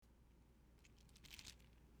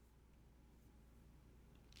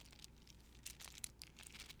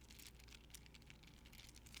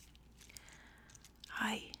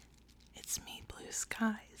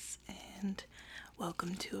skies, and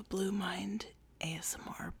welcome to a Blue Mind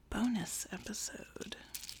ASMR bonus episode.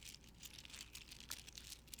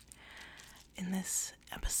 In this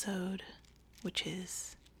episode, which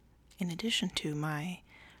is in addition to my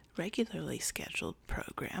regularly scheduled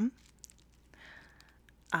program,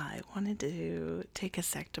 I wanted to take a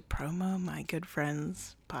sec to promo my good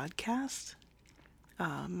friend's podcast.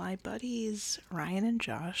 My buddies Ryan and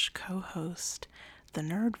Josh co-host The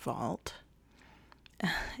Nerd Vault.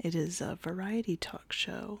 It is a variety talk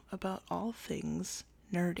show about all things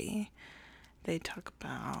nerdy. They talk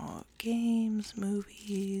about games,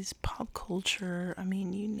 movies, pop culture,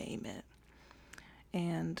 you name it.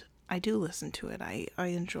 And I do listen to it. I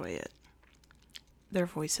enjoy it. Their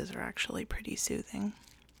voices are actually pretty soothing.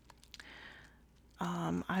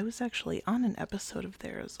 I was actually on an episode of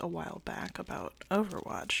theirs a while back about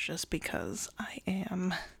Overwatch just because I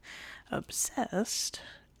am obsessed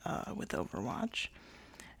with Overwatch.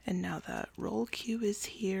 And now that Roll Q is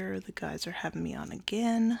here, the guys are having me on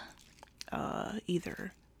again,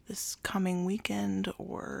 either this coming weekend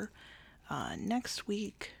or next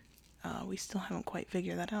week. We still haven't quite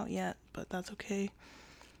figured that out yet, but that's okay.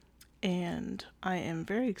 And I am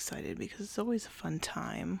very excited because it's always a fun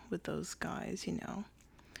time with those guys,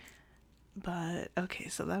 But, okay,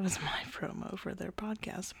 so that was my promo for their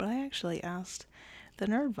podcast, but I actually asked the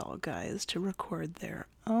Nerd Vault guys to record their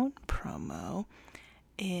own promo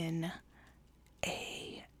in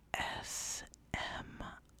ASMR.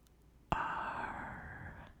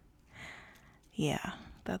 Yeah,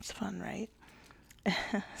 that's fun, right?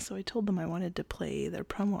 So I told them I wanted to play their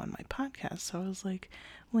promo on my podcast, so I was like,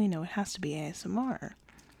 well, it has to be ASMR.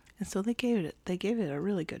 And so they gave it a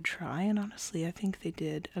really good try, and honestly, I think they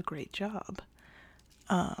did a great job.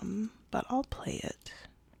 But I'll play it,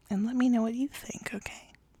 and let me know what you think,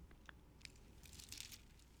 okay?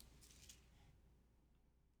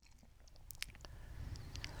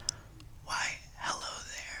 Why, hello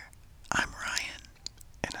there. I'm Ryan.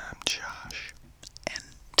 And I'm Josh. And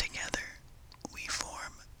together, we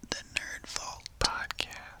form the Nerd Vault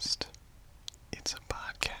Podcast. It's a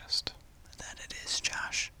podcast. That it is,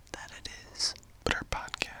 Josh. That it is. But our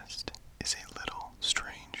podcast is a little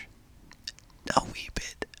strange. A wee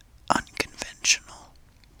bit unconventional.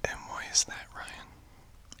 And why is that, Ryan?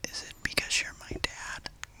 Is it because you're my dad?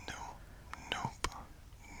 No. Nope.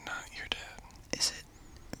 Not your dad. Is it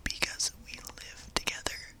because we live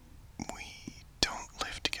together? We don't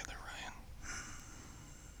live together, Ryan.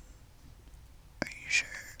 Are you sure?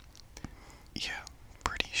 Yeah,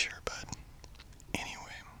 pretty sure, bud.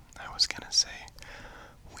 Anyway, I was gonna say,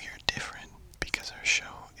 we're different because our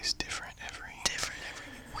show is different every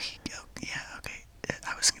week. Oh, yeah, okay.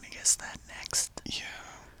 I was gonna guess that next. Yeah,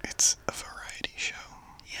 it's a variety show.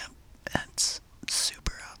 Yep, that's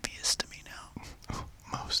super obvious to me now.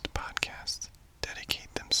 Most podcasts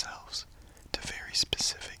dedicate themselves to very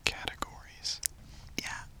specific categories.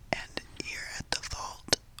 Yeah, and here at the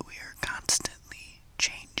Vault, we are constantly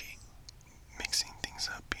changing. Mixing things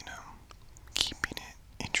up, keeping it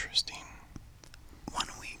interesting. One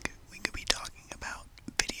week, we could be talking about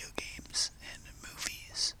video games and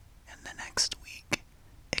movies, and the next week,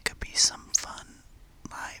 it could be some fun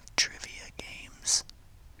live trivia games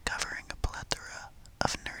covering a plethora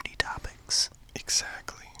of nerdy topics.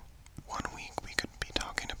 Exactly. One week we could be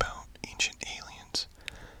talking about ancient aliens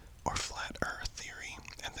or flat earth theory,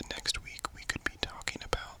 and the next week we could be talking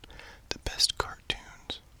about the best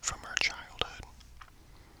cartoons from our childhood.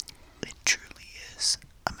 It truly is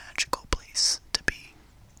a magical place to be.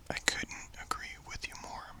 I couldn't agree with you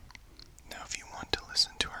more. Now, if you want to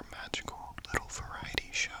listen to our magical little variety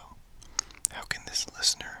show, how can this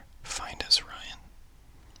listener find us, Ryan?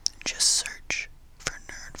 Just search for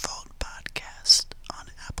Nerd Vault Podcast on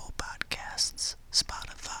Apple Podcasts,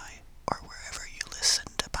 Spotify, or wherever you listen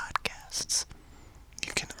to podcasts.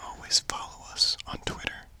 You can always follow us on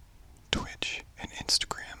Twitter, Twitch, and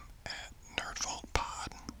Instagram at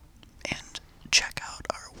NerdVaultPod. And check out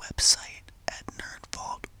our website at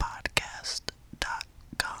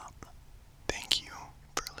nerdvaultpodcast.com. Thank you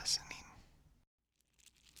for listening.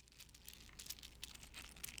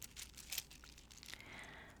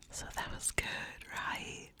 So that was good,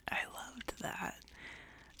 right? I loved that.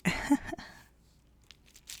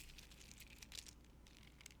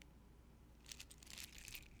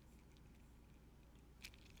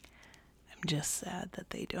 I'm just sad that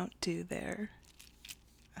they don't do their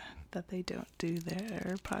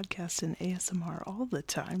podcast in ASMR all the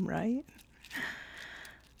time, right?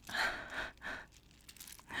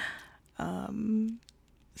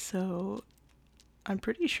 So I'm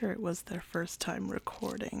pretty sure it was their first time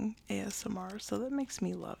recording ASMR, so that makes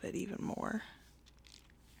me love it even more.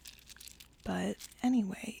 But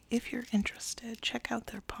anyway, if you're interested, check out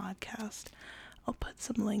their podcast. I'll put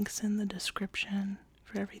some links in the description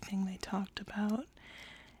for everything they talked about.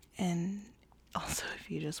 And also, if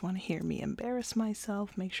you just want to hear me embarrass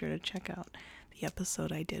myself, make sure to check out the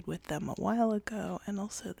episode I did with them a while ago, and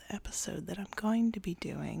also the episode that I'm going to be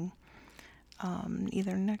doing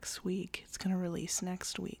either next week. It's going to release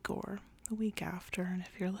next week or the week after, and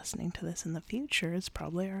if you're listening to this in the future, it's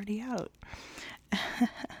probably already out.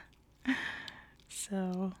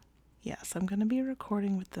 So, yes, I'm going to be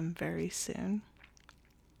recording with them very soon.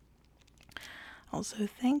 Also,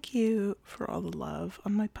 thank you for all the love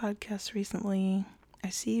on my podcast recently. I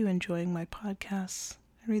see you enjoying my podcasts.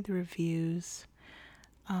 I read the reviews.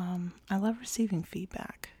 I love receiving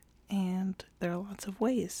feedback, and there are lots of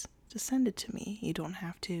ways to send it to me. You don't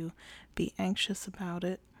have to be anxious about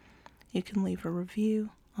it. You can leave a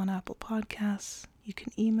review on Apple Podcasts. You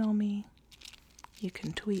can email me. You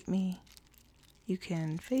can tweet me. You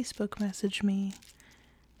can Facebook message me.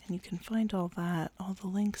 And you can find all that, all the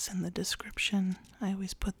links in the description. I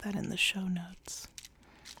always put that in the show notes.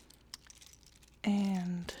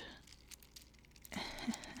 And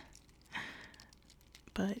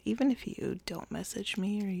but even if you don't message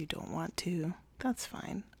me or you don't want to, that's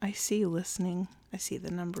fine. I see you listening. I see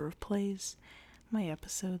the number of plays my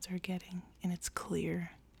episodes are getting, and it's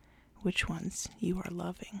clear which ones you are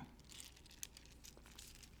loving.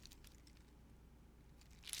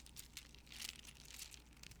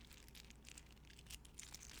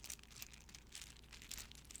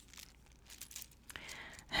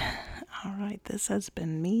 Alright, this has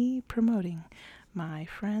been me promoting my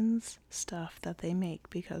friends' stuff that they make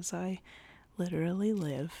because I literally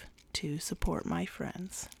live to support my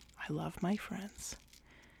friends. I love my friends.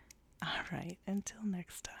 Alright, until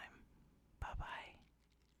next time. Bye-bye.